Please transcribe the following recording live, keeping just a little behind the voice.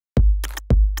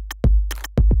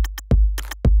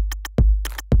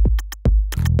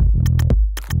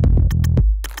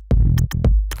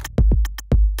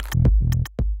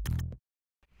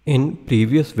In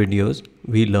previous videos,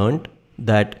 we learnt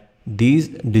that these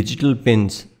digital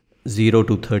pins 0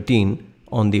 to 13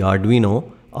 on the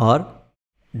Arduino are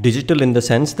digital in the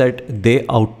sense that they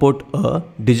output a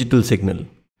digital signal.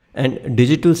 And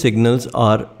digital signals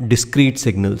are discrete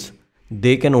signals.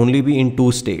 They can only be in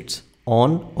two states,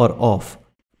 on or off.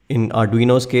 In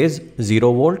Arduino's case,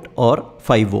 0 volt or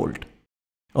 5 volt.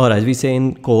 Or as we say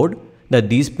in code, that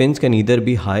these pins can either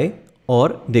be high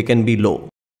or they can be low.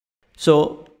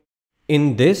 So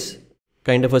in this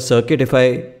kind of a circuit, if I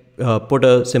put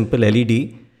a simple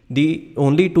LED, the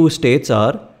only two states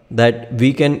are that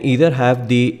we can either have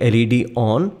the LED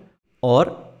on or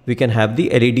we can have the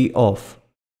LED off.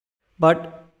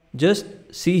 But just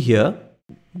see here,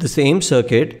 the same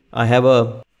circuit, I have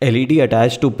a LED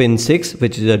attached to pin 6,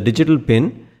 which is a digital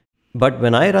pin. But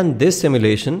when I run this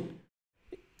simulation,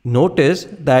 notice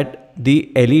that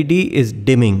the LED is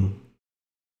dimming.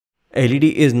 LED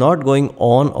is not going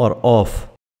on or off.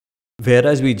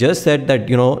 Whereas we just said that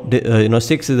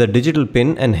 6 is a digital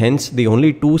pin, and hence the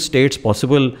only two states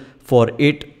possible for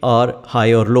it are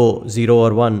high or low, 0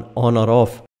 or 1, on or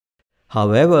off.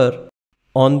 However,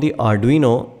 on the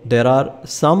Arduino, there are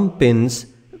some pins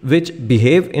which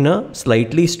behave in a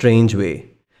slightly strange way.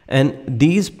 And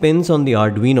these pins on the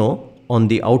Arduino, on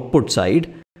the output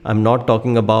side, I'm not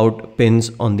talking about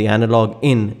pins on the analog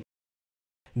in.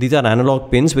 These are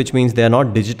analog pins, which means they are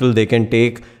not digital. They can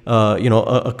take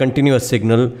a continuous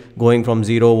signal going from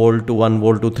 0 volt to 1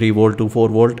 volt to 3 volt to 4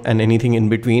 volt and anything in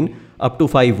between up to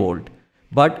 5 volt.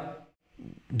 But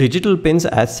digital pins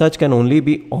as such can only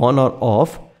be on or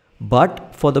off,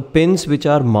 but for the pins which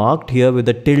are marked here with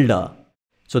a tilde.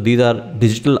 So these are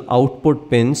digital output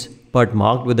pins but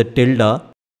marked with a tilde,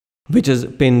 which is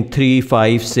pin 3,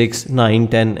 5, 6, 9,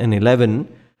 10 and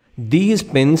 11. These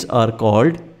pins are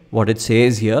called, what it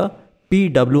says here,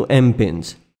 PWM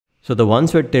pins. So the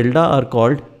ones with tilde are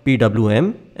called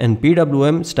PWM, and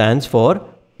PWM stands for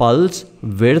Pulse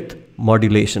Width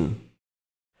Modulation.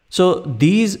 So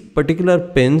these particular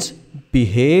pins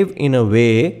behave in a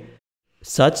way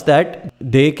such that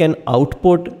they can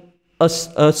output a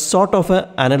sort of an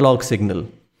analog signal.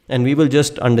 And we will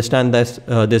just understand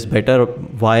this better,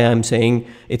 why I'm saying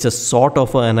it's a sort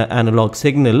of an analog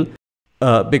signal.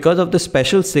 Because of the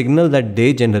special signal that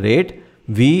they generate,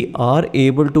 we are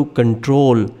able to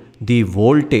control the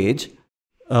voltage.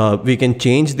 We can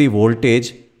change the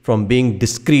voltage from being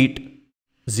discrete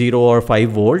 0 or 5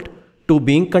 volt to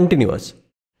being continuous.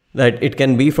 That it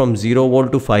can be from 0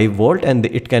 volt to 5 volt and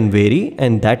it can vary,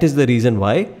 and that is the reason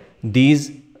why this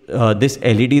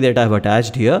LED that I've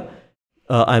attached here,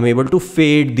 I'm able to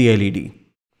fade the LED.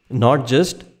 Not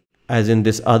just as in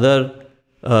this other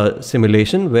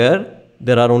simulation where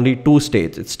there are only two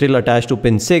states. It's still attached to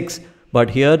pin 6,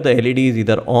 but here the LED is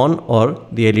either on or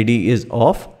the LED is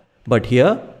off. But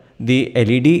here the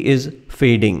LED is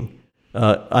fading.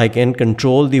 I can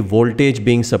control the voltage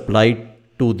being supplied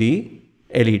to the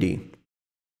LED.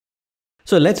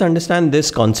 So let's understand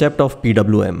this concept of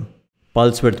PWM,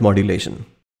 Pulse Width Modulation.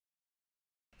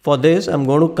 For this, I'm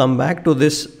going to come back to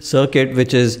this circuit,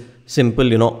 which is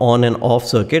simple, on and off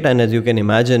circuit. And as you can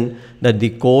imagine that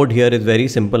the code here is very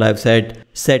simple. I've said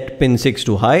set pin 6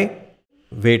 to high,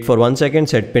 wait for 1 second,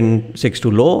 set pin 6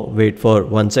 to low, wait for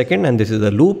 1 second, and this is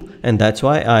a loop. And that's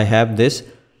why I have this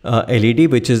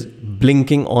LED which is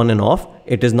blinking on and off.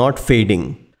 It is not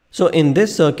fading. So in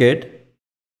this circuit,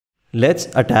 let's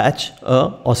attach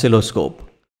a oscilloscope.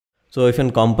 So if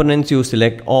in components you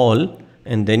select all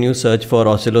and then you search for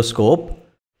oscilloscope,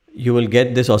 you will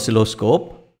get this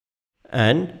oscilloscope.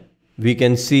 And we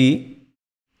can see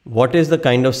what is the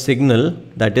kind of signal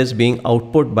that is being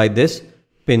output by this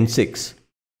pin 6.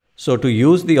 So to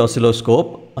use the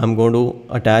oscilloscope, I'm going to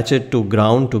attach it to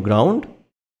ground.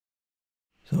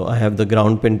 So I have the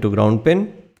ground pin to ground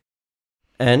pin.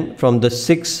 And from the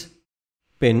 6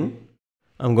 pin,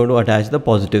 I'm going to attach the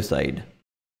positive side,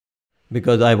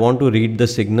 because I want to read the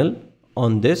signal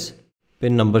on this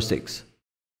pin number 6.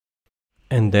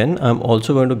 And then I'm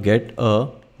also going to get a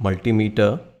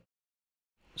multimeter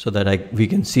so that we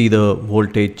can see the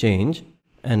voltage change.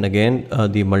 And again,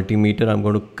 the multimeter, I'm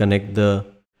going to connect the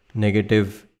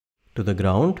negative to the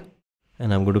ground,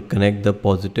 and I'm going to connect the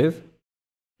positive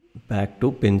back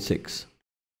to pin 6.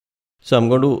 So I'm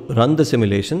going to run the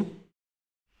simulation,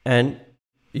 and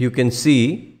you can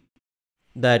see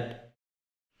that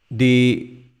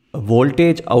the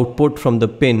voltage output from the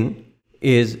pin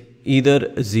is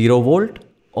either 0 volt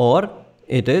or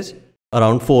it is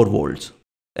around 4 volts.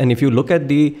 And if you look at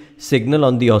the signal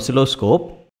on the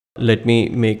oscilloscope, let me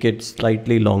make it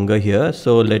slightly longer here.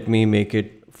 So let me make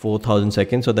it 4000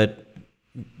 seconds so that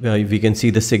we can see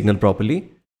the signal properly.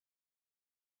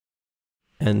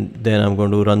 and then I'm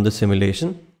going to run the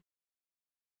simulation.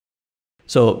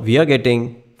 So we are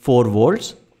getting 4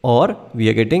 volts or we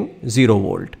are getting 0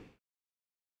 volt.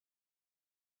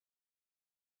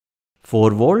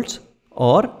 4 volts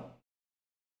or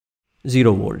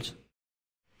 0 volts.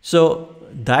 So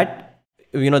that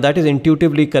is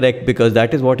intuitively correct, because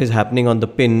that is what is happening on the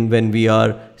pin when we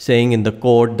are saying in the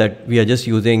code that we are just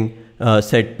using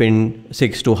set pin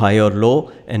 6 to high or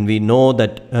low, and we know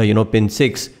that pin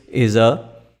 6 is a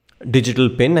digital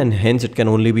pin and hence it can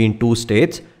only be in 2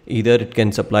 states. Either it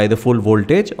can supply the full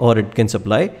voltage or it can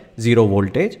supply 0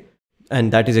 voltage,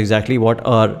 and that is exactly what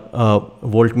our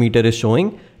voltmeter is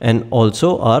showing, and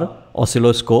also our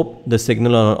oscilloscope, the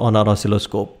signal on our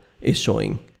oscilloscope is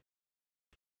showing.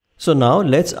 So now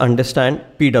let's understand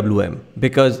PWM,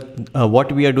 because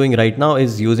what we are doing right now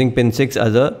is using pin 6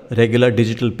 as a regular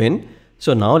digital pin.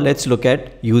 So now let's look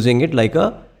at using it like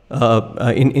a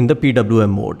in the PWM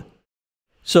mode.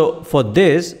 So for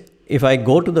this, if I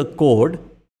go to the code,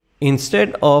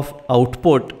 instead of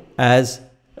output as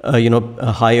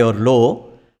high or low,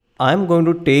 I'm going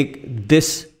to take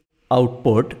this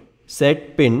output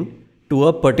set pin to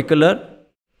a particular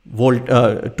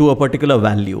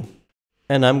value,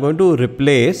 and I'm going to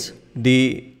replace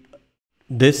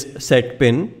this set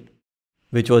pin,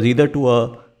 which was either to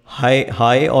a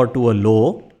high or to a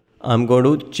low. I'm going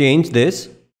to change this.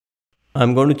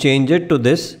 I'm going to change it to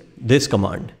this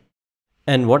command.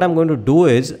 And what I'm going to do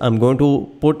is I'm going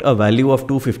to put a value of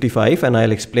 255, and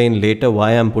I'll explain later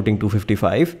why I'm putting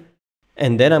 255.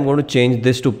 And then I'm going to change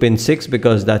this to pin 6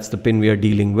 because that's the pin we are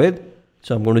dealing with.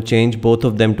 So I'm going to change both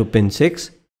of them to pin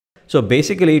 6. So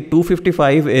basically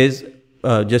 255 is,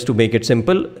 just to make it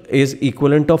simple, is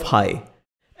equivalent of high,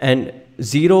 and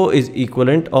 0 is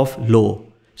equivalent of low.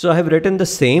 So I have written the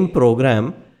same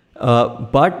program,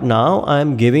 but now I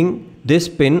am giving this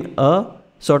pin a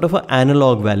sort of an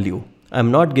analog value. I'm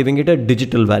not giving it a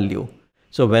digital value.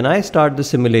 So when I start the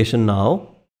simulation now,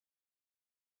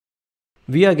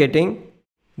 we are getting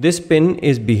this pin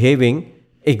is behaving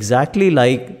exactly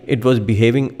like it was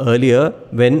behaving earlier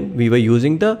when we were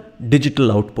using the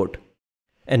digital output.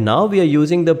 And now we are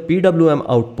using the PWM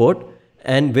output,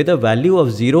 and with a value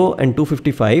of 0 and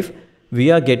 255,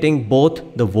 we are getting both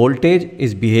the voltage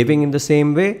is behaving in the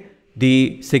same way,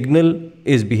 the signal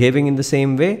is behaving in the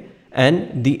same way,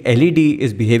 and the LED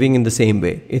is behaving in the same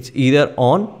way. It's either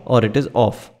on or it is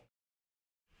off.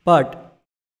 But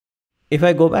if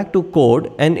I go back to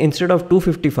code and instead of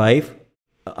 255,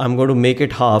 I'm going to make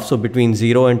it half. So between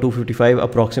 0 and 255,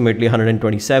 approximately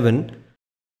 127.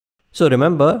 So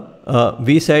remember,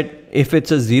 we said if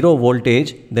it's a 0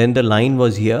 voltage, then the line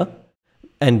was here.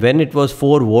 And when it was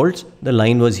 4 volts, the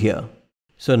line was here.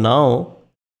 So now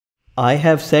I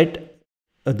have set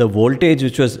the voltage,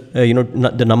 which was,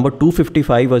 the number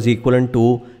 255 was equivalent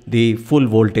to the full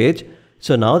voltage.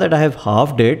 So now that I have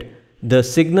halved it, the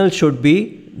signal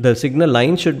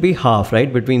line should be half,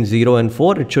 right? Between 0 and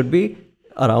 4, it should be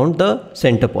around the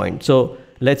center point. So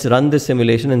let's run this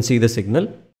simulation and see the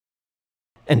signal.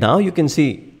 And now you can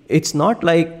see it's not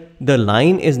like the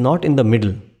line is not in the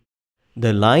middle.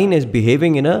 The line is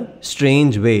behaving in a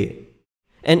strange way.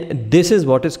 And this is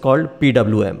what is called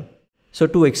PWM. So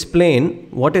to explain,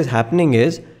 what is happening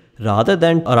is, rather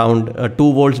than around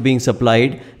 2 volts being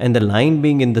supplied and the line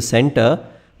being in the center,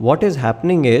 what is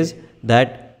happening is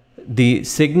that the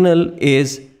signal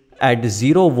is at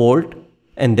 0 volt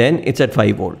and then it's at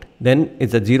 5 volt. Then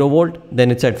it's at 0 volt, then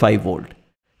it's at 5 volt.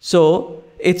 So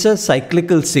it's a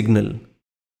cyclical signal.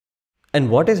 And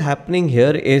what is happening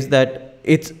here is that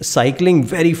it's cycling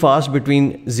very fast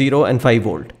between 0 and 5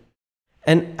 volt.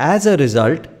 And as a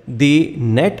result, the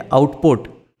net output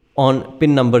on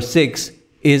pin number 6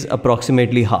 is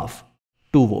approximately half,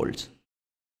 2 volts.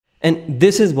 And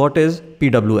this is what is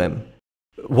PWM.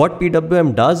 What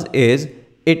PWM does is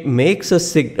it makes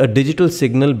a digital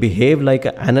signal behave like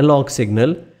an analog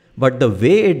signal, but the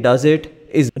way it does it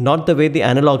is not the way the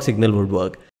analog signal would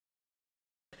work.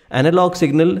 Analog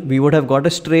signal, we would have got a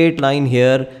straight line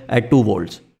here at 2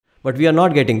 volts, but we are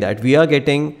not getting that. We are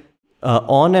getting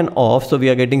on and off. So we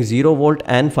are getting 0 volt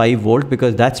and 5 volt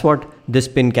because that's what this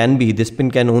pin can be. This pin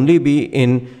can only be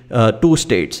in 2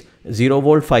 states, 0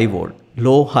 volt, 5 volt,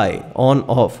 low, high, on,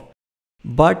 off.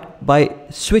 But by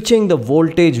switching the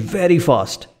voltage very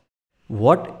fast,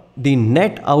 what the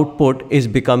net output is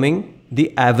becoming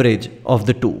the average of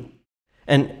the two.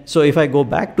 And so if I go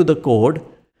back to the code,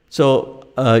 so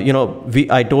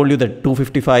I told you that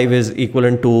 255 is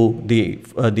equivalent to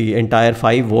the entire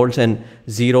 5 volts and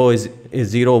 0 is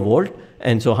 0 volt.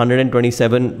 And so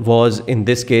 127 was, in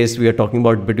this case, we are talking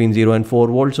about between 0 and 4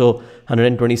 volts. So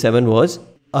 127 was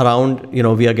around,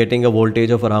 we are getting a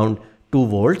voltage of around 2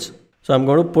 volts. So I'm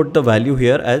going to put the value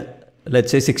here as,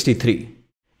 let's say 63.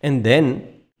 And then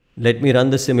let me run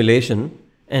the simulation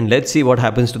and let's see what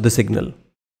happens to the signal.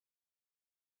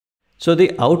 So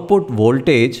the output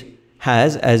voltage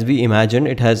has, as we imagined,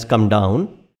 it has come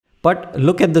down, but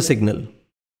look at the signal.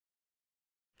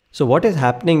 So what is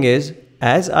happening is,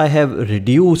 as I have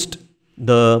reduced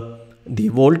the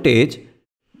voltage,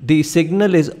 the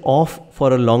signal is off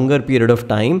for a longer period of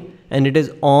time and it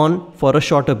is on for a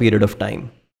shorter period of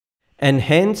time. And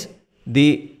hence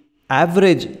the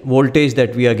average voltage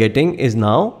that we are getting is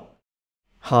now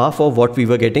half of what we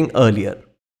were getting earlier.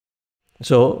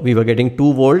 So we were getting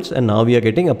 2 volts and now we are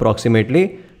getting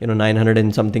approximately 900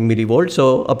 and something millivolts,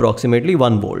 so approximately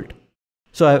 1 volt.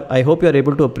 So I hope you are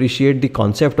able to appreciate the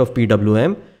concept of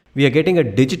PWM. We are getting a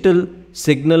digital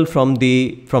signal from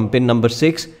pin number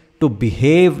 6 to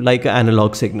behave like an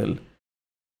analog signal.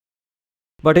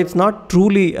 But it's not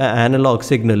truly an analog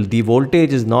signal. The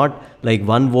voltage is not like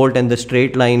 1 volt and the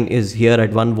straight line is here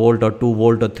at 1 volt or 2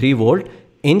 volt or 3 volt.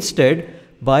 Instead,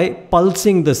 by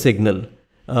pulsing the signal,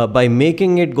 by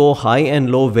making it go high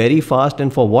and low very fast,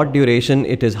 and for what duration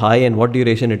it is high and what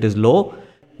duration it is low,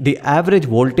 the average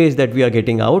voltage that we are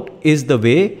getting out is the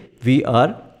way we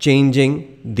are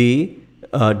changing the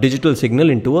digital signal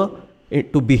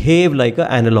to behave like an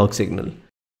analog signal.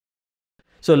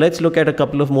 So let's look at a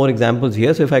couple of more examples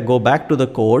here. So if I go back to the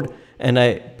code and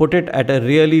I put it at a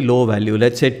really low value,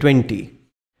 let's say 20.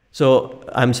 So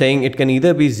I'm saying it can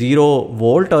either be 0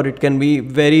 volt or it can be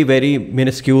very, very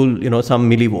minuscule, some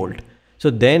millivolt.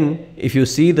 So then if you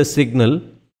see the signal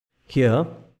here,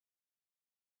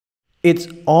 it's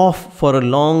off for a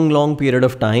long period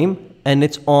of time and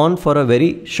it's on for a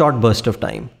very short burst of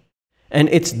time. And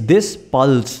it's this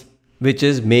pulse which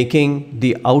is making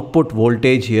the output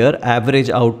voltage here average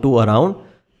out to around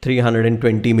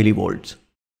 320 millivolts.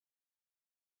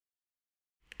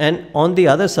 And on the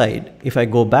other side, if I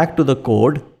go back to the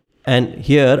code and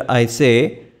here I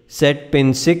say set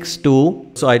pin 6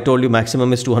 to, so I told you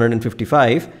maximum is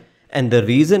 255, and the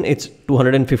reason it's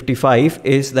 255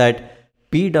 is that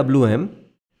PWM,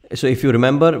 so if you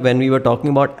remember when we were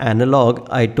talking about analog,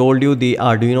 I told you the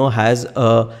Arduino has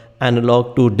a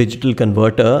analog to digital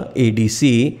converter,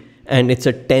 ADC, and it's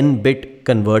a 10-bit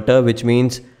converter, which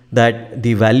means that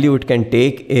the value it can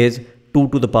take is 2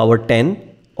 to the power 10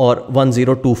 or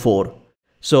 1024.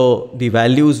 So the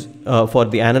values for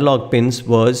the analog pins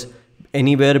was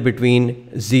anywhere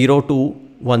between 0 to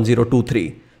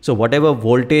 1023. So whatever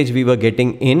voltage we were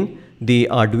getting in, the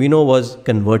Arduino was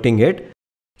converting it.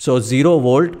 So 0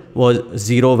 volt was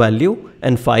 0 value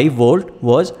and 5 volt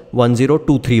was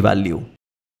 1023 value.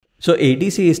 So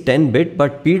ADC is 10-bit,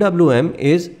 but PWM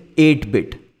is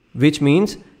 8-bit, which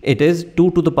means it is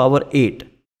 2 to the power 8.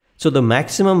 So the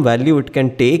maximum value it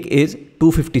can take is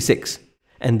 256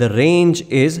 and the range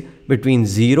is between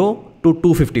 0 to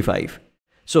 255.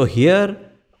 So here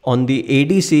on the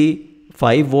ADC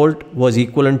 5 volt was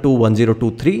equivalent to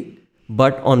 1023,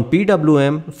 but on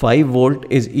PWM 5 volt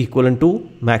is equivalent to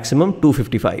maximum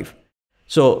 255.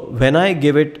 So when I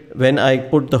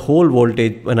put the whole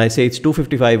voltage, when I say it's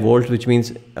 255 volts, which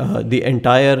means the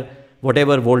entire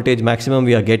whatever voltage maximum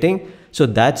we are getting, so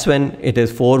that's when it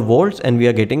is 4 volts and we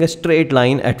are getting a straight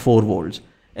line at 4 volts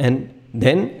and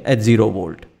then at 0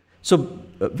 volt. So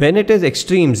when it is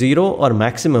extreme 0 or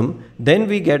maximum, then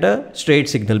we get a straight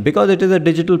signal because it is a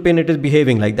digital pin, it is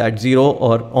behaving like that, 0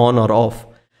 or on or off.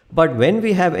 But when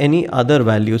we have any other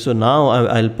value, so now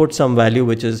I'll put some value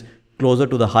which is closer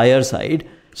to the higher side.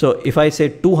 So if I say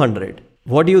 200,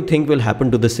 what do you think will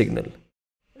happen to the signal?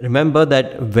 Remember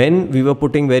that when we were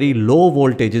putting very low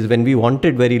voltages, when we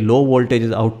wanted very low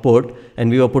voltages output and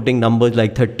we were putting numbers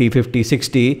like 30, 50,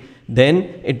 60,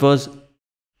 then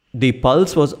the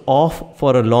pulse was off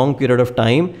for a long period of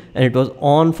time and it was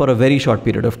on for a very short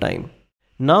period of time.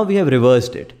 Now we have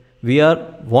reversed it. We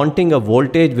are wanting a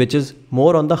voltage which is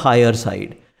more on the higher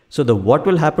side. So what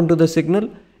will happen to the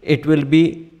signal? It will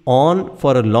be on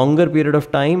for a longer period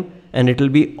of time and it will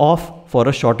be off for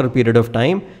a shorter period of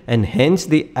time, and hence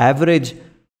the average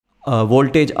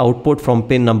voltage output from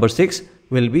pin number 6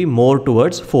 will be more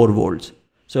towards 4 volts.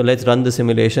 So let's run the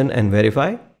simulation and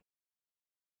verify.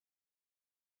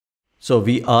 So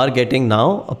we are getting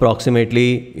now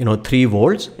approximately 3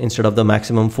 volts instead of the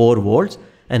maximum 4 volts,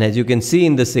 and as you can see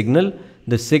in the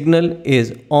signal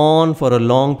is on for a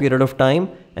long period of time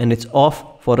and it's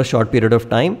off for a short period of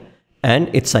time, and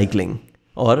it's cycling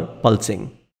or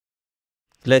pulsing.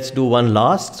 Let's do one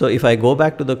last. So if I go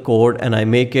back to the code and I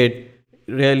make it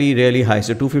really high,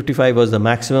 so 255 was the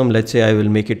maximum, let's say I will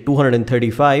make it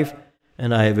 235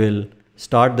 and I will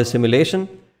start the simulation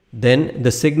then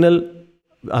the signal,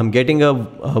 I'm getting a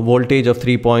voltage of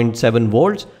 3.7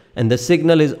 volts, and the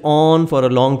signal is on for a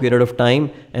long period of time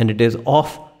and it is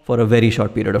off for a very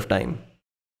short period of time.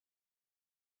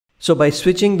 So by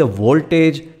switching the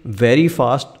voltage very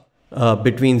fast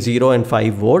between 0 and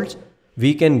 5 volts,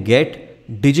 we can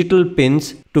get digital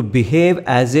pins to behave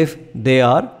as if they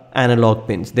are analog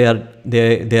pins.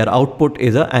 Their output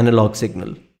is an analog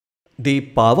signal. The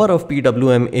power of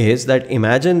PWM is that,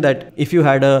 imagine that if you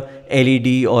had a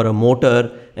LED or a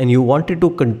motor and you wanted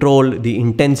to control the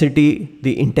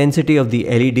intensity of the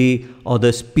LED or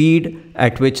the speed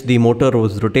at which the motor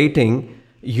was rotating,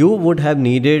 you would have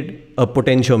needed a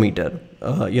potentiometer,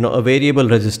 a variable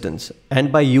resistance.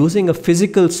 And by using a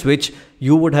physical switch,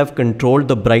 you would have controlled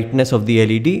the brightness of the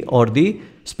LED or the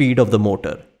speed of the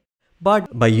motor.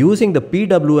 But by using the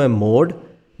PWM mode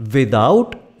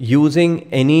without using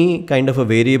any kind of a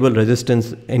variable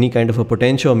resistance, any kind of a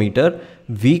potentiometer,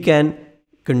 we can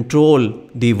control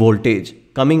the voltage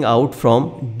coming out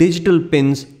from digital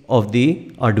pins of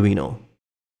the Arduino.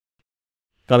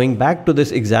 Coming back to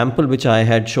this example which I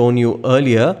had shown you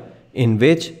earlier, in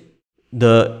which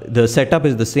the setup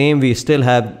is the same. We still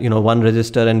have one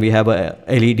resistor and we have a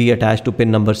LED attached to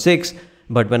pin number 6.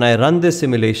 But when I run this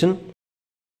simulation,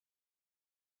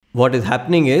 what is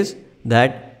happening is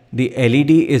that the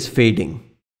LED is fading.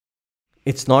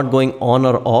 It's not going on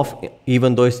or off,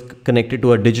 even though it's connected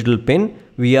to a digital pin.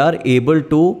 We are able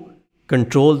to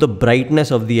control the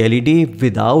brightness of the LED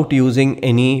without using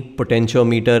any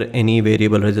potentiometer, any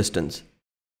variable resistance.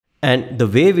 And the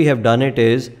way we have done it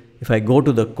is, if I go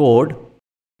to the code,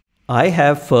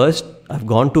 I've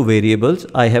gone to variables.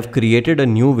 I have created a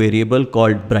new variable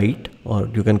called bright, or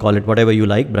you can call it whatever you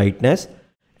like, brightness.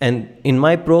 And in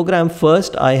my program,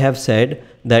 first I have said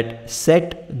that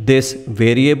set this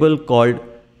variable called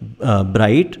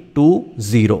bright to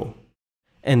 0.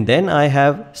 And then I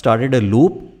have started a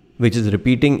loop which is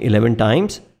repeating 11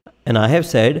 times. And I have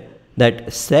said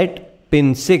that set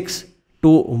pin 6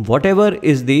 to whatever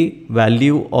is the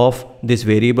value of this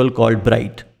variable called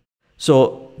bright.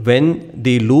 So when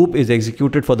the loop is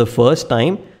executed for the first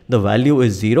time, the value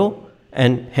is 0,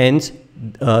 and hence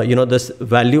this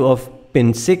value of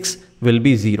pin 6 will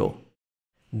be 0.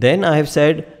 Then I have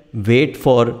said wait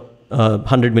for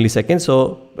 100 milliseconds.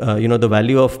 So the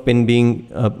value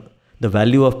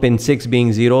of pin 6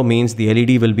 being 0 means the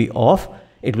LED will be off.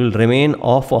 It will remain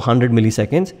off for 100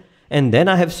 milliseconds. And then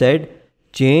I have said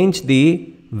change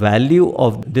the value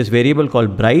of this variable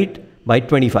called bright by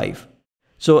 25.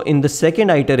 So in the second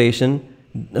iteration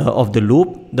of the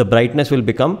loop, the brightness will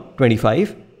become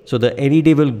 25. So the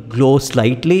LED will glow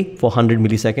slightly for 100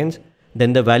 milliseconds.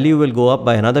 Then the value will go up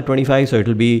by another 25. So it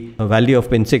will be a value of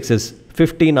pin 6 is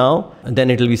 50 now, and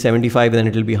then it will be 75, then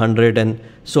it will be 100, and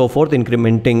so forth,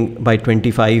 incrementing by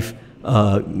 25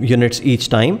 units each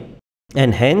time.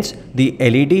 And hence the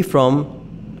LED from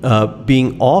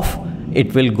being off,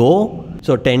 it will go.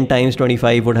 So 10 times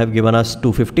 25 would have given us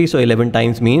 250. So 11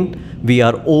 times mean we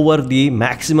are over the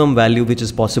maximum value which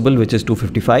is possible, which is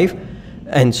 255.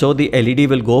 And so the LED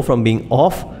will go from being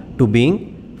off to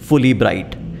being fully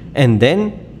bright. And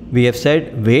then we have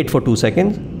said wait for 2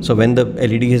 seconds. So when the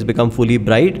LED has become fully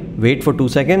bright, wait for 2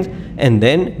 seconds. And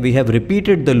then we have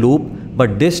repeated the loop,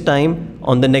 but this time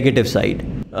on the negative side.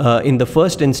 In the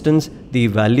first instance, the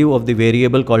value of the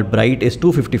variable called bright is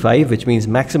 255, which means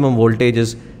maximum voltage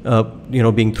is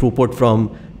being throughput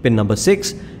from pin number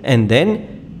 6. And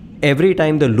then every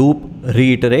time the loop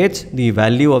reiterates, the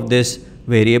value of this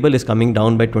variable is coming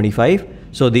down by 25.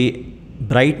 So the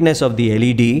brightness of the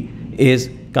LED is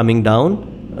coming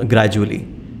down gradually.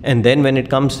 And then when it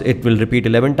comes, it will repeat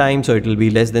 11 times. So it will be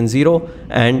less than 0,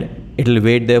 and it will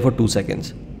wait there for 2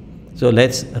 seconds. So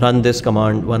let's run this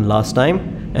command one last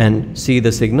time and see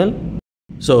the signal.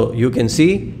 So you can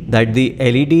see that the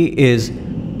LED is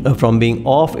from being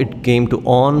off, it came to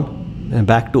on and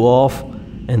back to off,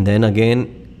 and then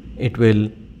again it will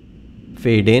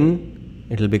fade in,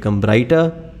 it will become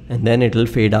brighter, and then it will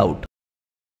fade out.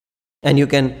 And you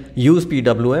can use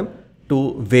PWM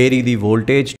to vary the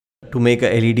voltage, to make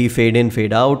a LED fade in,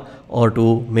 fade out, or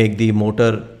to make the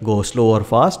motor go slow or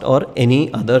fast, or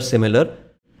any other similar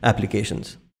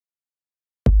applications.